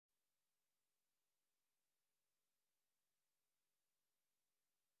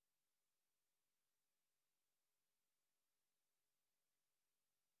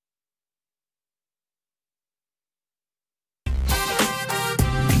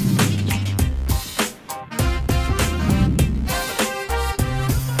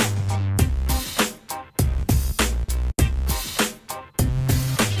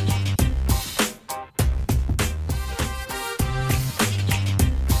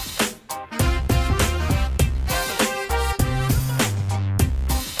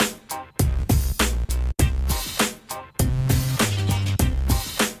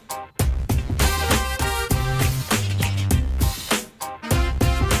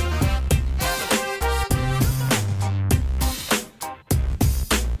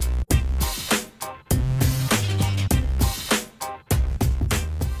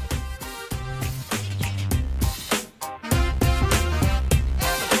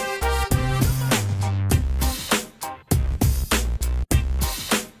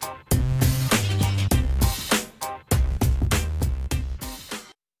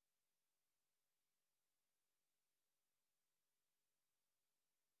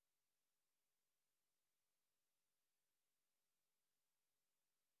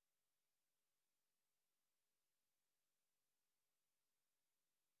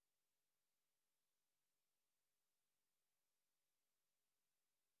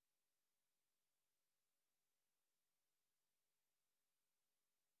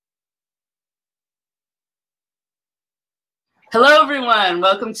Hello, everyone.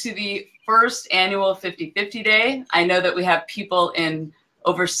 Welcome to the first annual 50/50 Day. I know that we have people in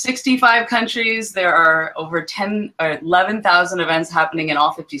over 65 countries. There are over 10 or 11,000 events happening in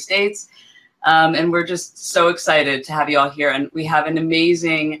all 50 states. And we're just so excited to have you all here. And we have an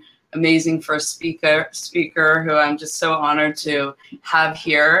amazing first speaker who I'm just so honored to have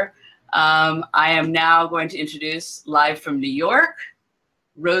here. I am now going to introduce, live from New York,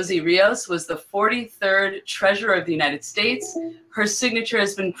 Rosie Rios. Was the 43rd Treasurer of the United States. Her signature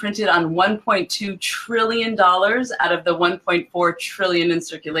has been printed on $1.2 trillion out of the $1.4 trillion in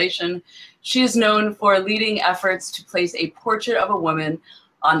circulation. She is known for leading efforts to place a portrait of a woman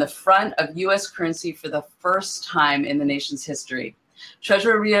on the front of U.S. currency for the first time in the nation's history.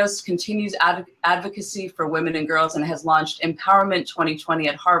 Treasurer Rios continues advocacy for women and girls and has launched Empowerment 2020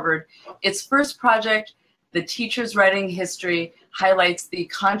 at Harvard. Its first project, The Teacher's Writing History, highlights the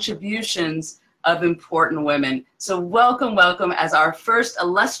contributions of important women. So welcome as our first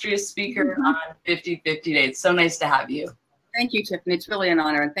illustrious speaker on 50/50 Day. It's so nice to have you. Thank you, Tiffany. It's really an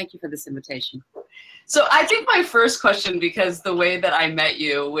honor, and thank you for this invitation. So I think my first question, because the way that I met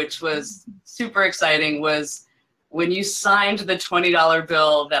you, which was super exciting, was when you signed the $20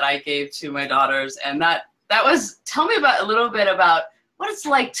 bill that I gave to my daughters. And that was, tell me a little bit about what it's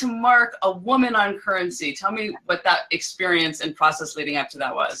like to mark a woman on currency. Tell me what that experience and process leading up to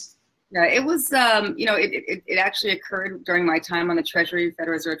that was. Yeah, it was, it actually occurred during my time on the Treasury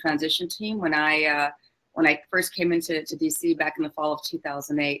Federal Reserve Transition Team when I first came into DC back in the fall of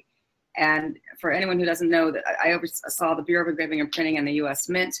 2008. And for anyone who doesn't know, that I oversaw the Bureau of Engraving and Printing and the U.S.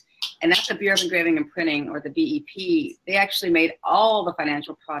 Mint. And at the Bureau of Engraving and Printing, or the BEP, they actually made all the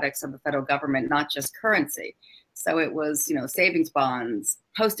financial products of the federal government, not just currency. So it was, savings bonds,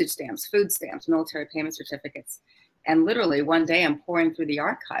 postage stamps, food stamps, military payment certificates. And literally one day I'm pouring through the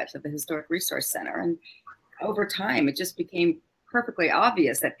archives of the Historic Resource Center. And over time, it just became perfectly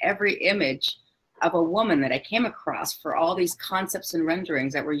obvious that every image of a woman that I came across for all these concepts and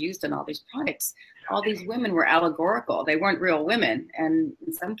renderings that were used in all these products, all these women were allegorical. They weren't real women, and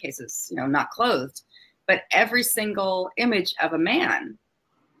in some cases, not clothed. But every single image of a man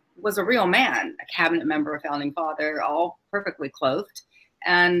was a real man, a cabinet member, a founding father, all perfectly clothed.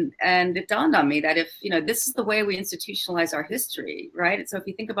 And it dawned on me that if, this is the way we institutionalize our history, right? So if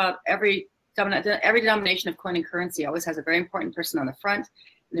you think about every denomination of coin and currency always has a very important person on the front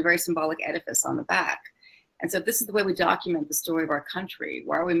and a very symbolic edifice on the back. And so if this is the way we document the story of our country,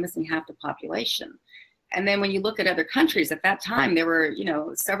 why are we missing half the population? And then when you look at other countries, at that time, there were,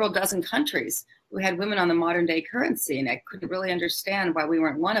 several dozen countries who had women on the modern day currency, and I couldn't really understand why we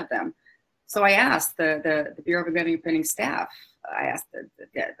weren't one of them. So I asked the Bureau of Engraving and Printing staff, I asked the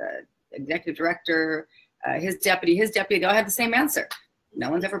executive director, his deputy, they all had the same answer. No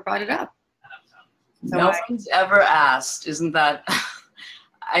one's ever brought it up. So no one's ever asked, isn't that?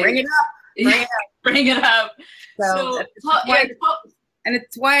 Bring it up. Bring it up. And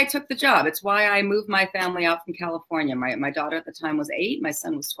it's why I took the job. It's why I moved my family out from California. My daughter at the time was 8, my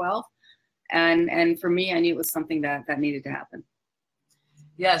son was 12. And for me, I knew it was something that needed to happen.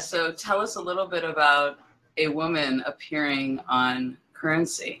 Yeah, so tell us a little bit about a woman appearing on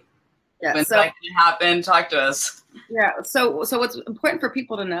currency. Yeah, When's that going to happen? Talk to us. Yeah, so what's important for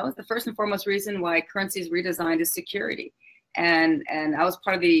people to know is the first and foremost reason why currency is redesigned is security. And I was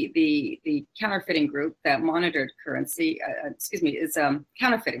part of the counterfeiting group that monitored currency.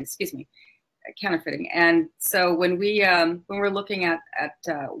 Counterfeiting. And so when we're looking at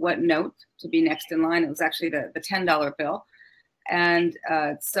what note to be next in line, it was actually the $10 bill. And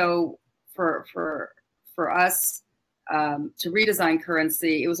so for us to redesign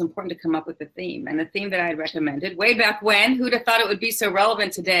currency, it was important to come up with a theme. And the theme that I had recommended way back when, who'd have thought it would be so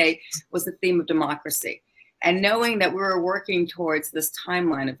relevant today, was the theme of democracy. And knowing that we were working towards this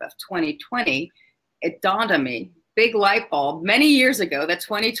timeline of 2020, it dawned on me, big light bulb, many years ago, that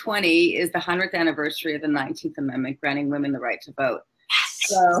 2020 is the 100th anniversary of the 19th Amendment granting women the right to vote.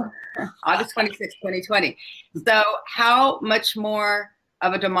 So August 26, 2020. So how much more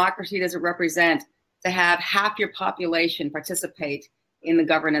of a democracy does it represent to have half your population participate in the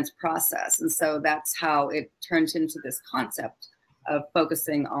governance process? And so that's how it turns into this concept of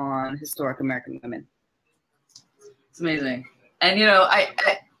focusing on historic American women. It's amazing. And,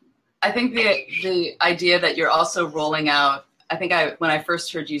 I think the idea that you're also rolling out, when I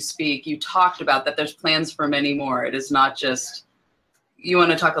first heard you speak, you talked about that there's plans for many more. It is not just, you want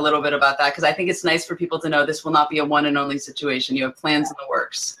to talk a little bit about that? Because I think it's nice for people to know this will not be a one and only situation. You have plans in the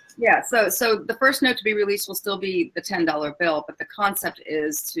works. Yeah, so the first note to be released will still be the $10 bill, but the concept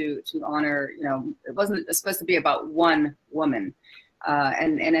is to honor, it wasn't supposed to be about one woman.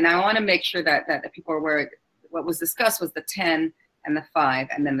 And I want to make sure that people are aware what was discussed was the 10 and the 5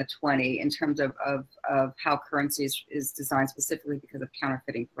 and then the 20 in terms of how currency is designed specifically because of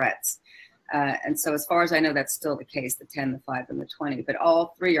counterfeiting threats. And so as far as I know, that's still the case, the 10, the 5, and the 20. But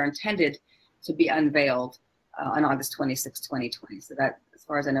all three are intended to be unveiled on August 26, 2020. So that, as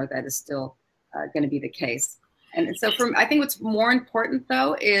far as I know, that is still going to be the case. And so I think what's more important,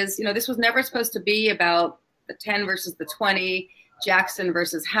 though, is, this was never supposed to be about the 10 versus the 20, Jackson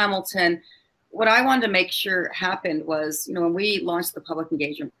versus Hamilton. What I wanted to make sure happened was, when we launched the public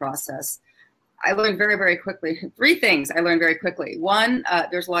engagement process, I learned very, very quickly, 3 things I learned very quickly. 1,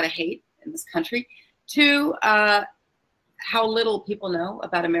 there's a lot of hate in this country. 2, how little people know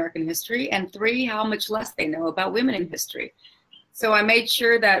about American history. And 3, how much less they know about women in history. So I made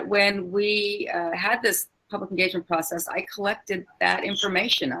sure that when we had this public engagement process, I collected that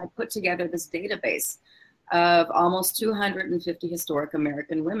information. I put together this database of almost 250 historic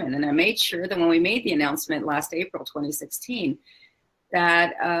American women. And I made sure that when we made the announcement last April 2016,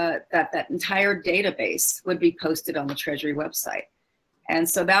 that that entire database would be posted on the Treasury website. And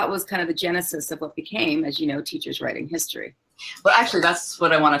so that was kind of the genesis of what became, as you know, Teachers Writing History. Well, actually, that's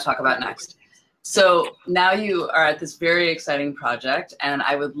what I want to talk about next. So now you are at this very exciting project, and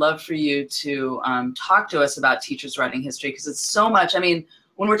I would love for you to talk to us about Teachers Writing History, because it's so much. I mean,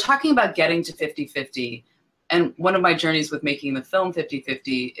 when we're talking about getting to 50-50, and one of my journeys with making the film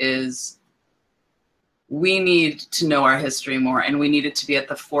 50-50 is we need to know our history more, and we need it to be at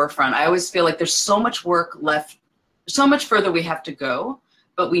the forefront. I always feel like there's so much work left, so much further we have to go,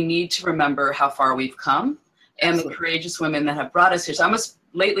 but we need to remember how far we've come and the courageous women that have brought us here. So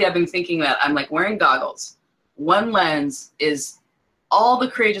lately I've been thinking that I'm like wearing goggles. One lens is all the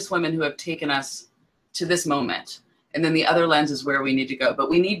courageous women who have taken us to this moment. And then the other lens is where we need to go. But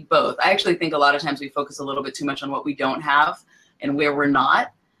we need both. I actually think a lot of times we focus a little bit too much on what we don't have and where we're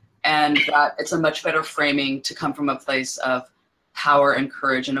not. And that it's a much better framing to come from a place of power and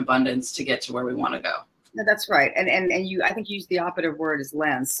courage and abundance to get to where we want to go. No, that's right. And you, I think you used the operative word is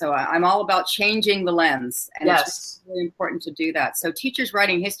lens. So I'm all about changing the lens. And yes. It's really important to do that. So Teachers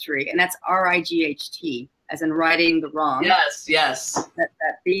Writing History, and that's RIGHT, as in righting the wrong. Yes, yes. That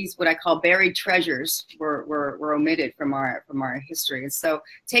these, what I call buried treasures, were omitted from our history. And so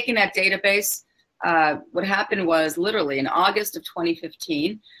taking that database, what happened was literally in August of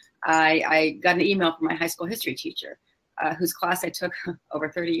 2015, I got an email from my high school history teacher, whose class I took over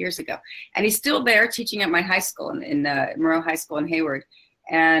 30 years ago. And he's still there teaching at my high school in Monroe High School in Hayward.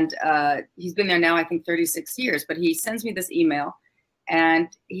 And he's been there now, I think, 36 years. But he sends me this email, and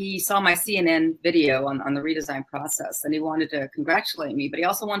he saw my CNN video on the redesign process, and he wanted to congratulate me, but he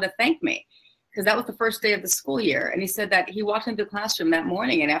also wanted to thank me, because that was the first day of the school year. And he said that he walked into the classroom that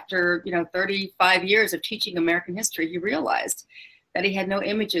morning, and after 35 years of teaching American history, he realized that he had no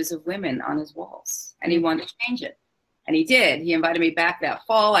images of women on his walls, and he wanted to change it. And he did. He invited me back that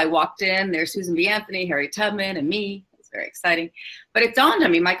fall. I walked in, there's Susan B. Anthony, Harriet Tubman, and me. It was very exciting. But it dawned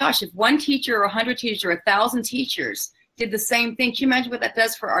on me, my gosh, if one teacher or 100 teachers or 1,000 teachers did the same thing, can you imagine what that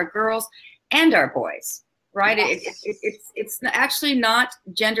does for our girls and our boys, right? Yes. It's actually not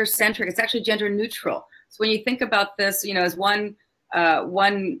gender-centric. It's actually gender-neutral. So when you think about this, as one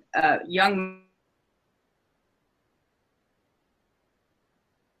young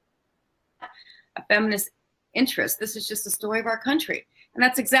a feminist interest, this is just the story of our country. And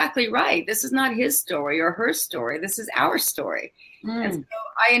that's exactly right. This is not his story or her story. This is our story. And so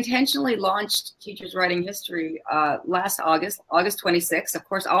I intentionally launched Teachers Writing History last August 26th, of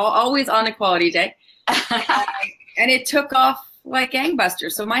course, always on Equality Day. And it took off like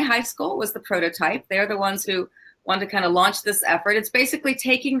gangbusters. So my high school was the prototype. They're the ones who wanted to kind of launch this effort. It's basically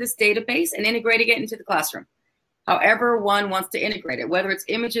taking this database and integrating it into the classroom, however one wants to integrate it, whether it's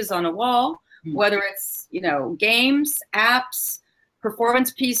images on a wall, whether it's, games, apps,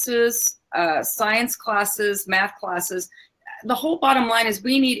 performance pieces, science classes, math classes. The whole bottom line is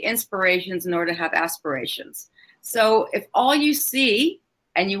we need inspirations in order to have aspirations. So if all you see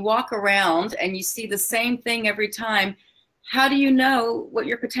and you walk around and you see the same thing every time, how do you know what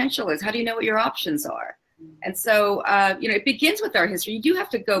your potential is? How do you know what your options are? And so, it begins with our history. You do have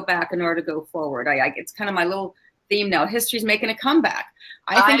to go back in order to go forward. It's kind of my little theme now. History's making a comeback.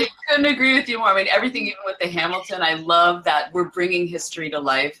 I couldn't agree with you more. I mean, everything, even with the Hamilton, I love that we're bringing history to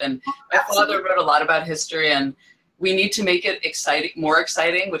life. And my father wrote a lot about history, and we need to make it exciting, more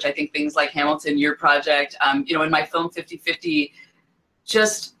exciting, which I think things like Hamilton, your project, in my film 50-50,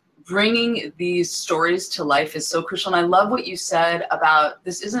 just bringing these stories to life is so crucial. And I love what you said about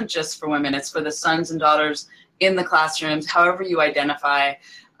this isn't just for women, it's for the sons and daughters in the classrooms, however you identify,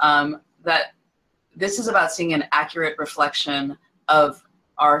 that this is about seeing an accurate reflection of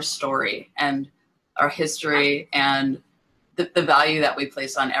our story. And our history, and the value that we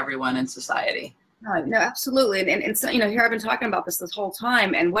place on everyone in society. No, absolutely. And so, here I've been talking about this whole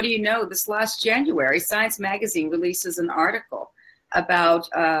time. And what do you know? This last January, Science Magazine releases an article about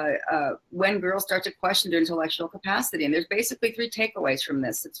when girls start to question their intellectual capacity. And there's basically 3 takeaways from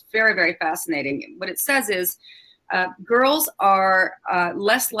this. It's very, very fascinating. What it says is girls are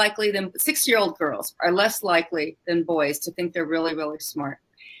less likely than 6-year-old girls are less likely than boys to think they're really, really smart.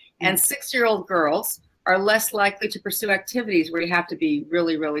 And 6-year-old girls are less likely to pursue activities where you have to be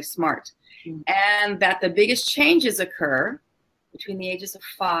really, really smart. And that the biggest changes occur between the ages of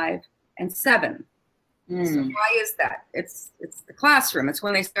 5 and 7. So why is that? It's the classroom. It's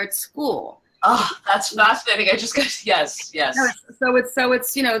when they start school. Oh, that's fascinating. I just got, yes. So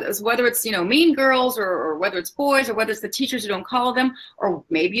it's whether it's mean girls or whether it's boys or whether it's the teachers who don't call them, or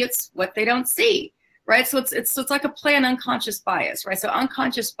maybe it's what they don't see. Right, so it's like a play on unconscious bias, right? So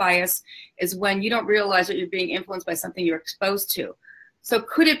unconscious bias is when you don't realize that you're being influenced by something you're exposed to. So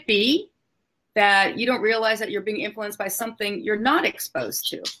could it be that you don't realize that you're being influenced by something you're not exposed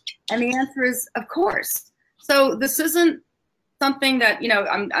to? And the answer is, of course. So this isn't something that,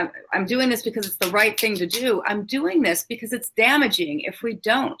 I'm doing this because it's the right thing to do. I'm doing this because it's damaging if we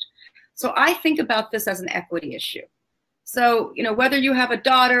don't. So I think about this as an equity issue. So, whether you have a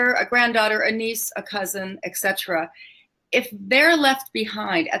daughter, a granddaughter, a niece, a cousin, etc., if they're left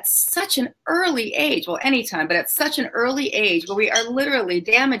behind at such an early age, well, anytime, but at such an early age where we are literally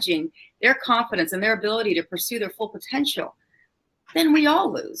damaging their confidence and their ability to pursue their full potential, then we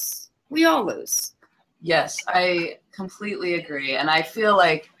all lose. We all lose. Yes, I completely agree. And I feel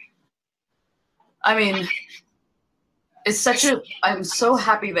like, I'm so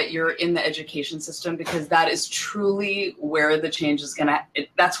happy that you're in the education system, because that is truly where the change is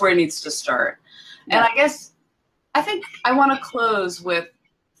that's where it needs to start. Yeah. And I think I want to close with,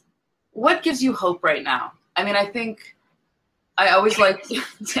 what gives you hope right now? I think I always like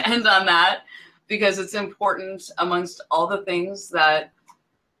to end on that, because it's important amongst all the things that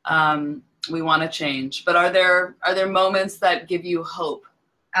we want to change. But are there moments that give you hope?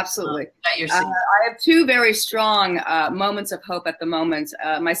 Absolutely. That you're seeing? I have 2 very strong moments of hope at the moment.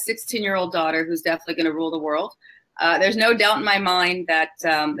 My 16-year-old daughter, who's definitely going to rule the world. There's no doubt in my mind that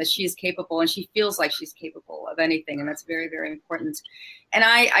she is capable, and she feels like she's capable of anything, and that's very, very important. And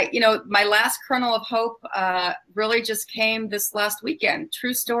I my last kernel of hope really just came this last weekend.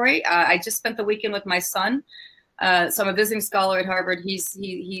 True story. I just spent the weekend with my son. So I'm a visiting scholar at Harvard.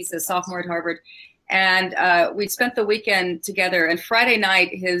 He's a sophomore at Harvard. And we spent the weekend together, and Friday night,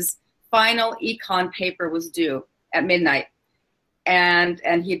 his final econ paper was due at midnight. And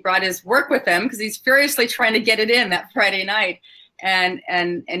he brought his work with him because he's furiously trying to get it in that Friday night. And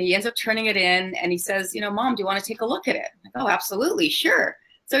he ends up turning it in, and he says, Mom, do you want to take a look at it? I'm like, oh, absolutely, sure.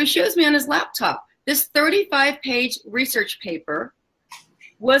 So he shows me on his laptop, this 35-page research paper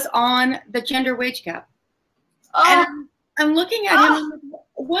was on the gender wage gap. Oh. And I'm looking at him, and I'm like,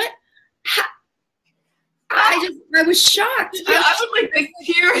 what? I was shocked. Yeah, I would like the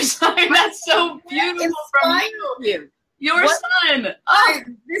tears. That's so beautiful from you. Your son.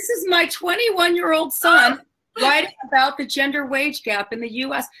 This is my 21-year-old son writing about the gender wage gap in the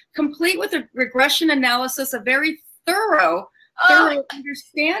U.S., complete with a regression analysis, a very thorough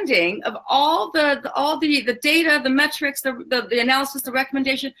understanding of all the data, the metrics, the analysis, the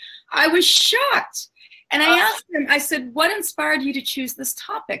recommendation. I was shocked. And I asked him, I said, what inspired you to choose this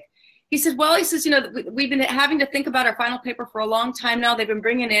topic? He said, we've been having to think about our final paper for a long time now. They've been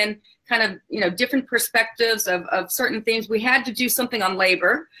bringing in kind of, different perspectives of certain themes. We had to do something on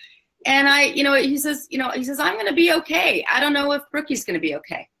labor. And he says, I'm going to be okay. I don't know if Brookie's going to be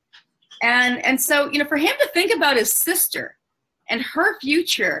okay. And so, for him to think about his sister and her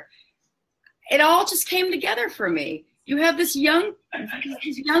future, it all just came together for me. You have this young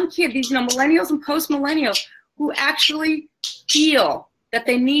kid, these millennials and post-millennials who actually feel that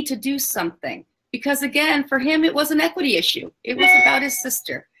they need to do something. Because again, for him, it was an equity issue. It was about his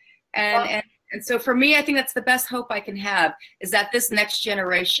sister. And so for me, I think that's the best hope I can have, is that this next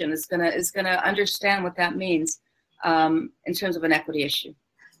generation is gonna understand what that means in terms of an equity issue.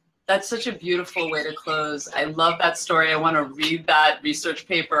 That's such a beautiful way to close. I love that story. I want to read that research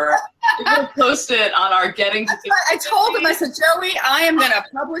paper. We'll post it on our Getting to 50. I told him, I said, Joey, I am going to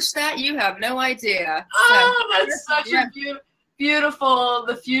publish that. You have no idea. That's such a beautiful,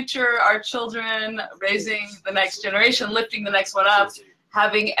 the future, our children, raising the next generation, lifting the next one up,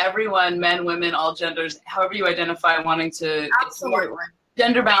 having everyone, men, women, all genders, however you identify, wanting to, it's a more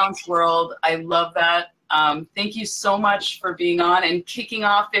gender balanced world. I love that. Thank you so much for being on and kicking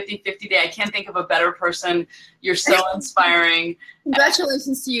off 50/50 Day. I can't think of a better person. You're so inspiring.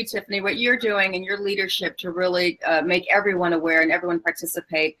 Congratulations to you, Tiffany. What you're doing and your leadership to really make everyone aware and everyone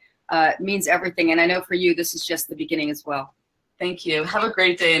participate means everything. And I know for you, this is just the beginning as well. Thank you. Have a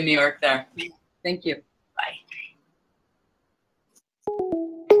great day in New York there. Thank you.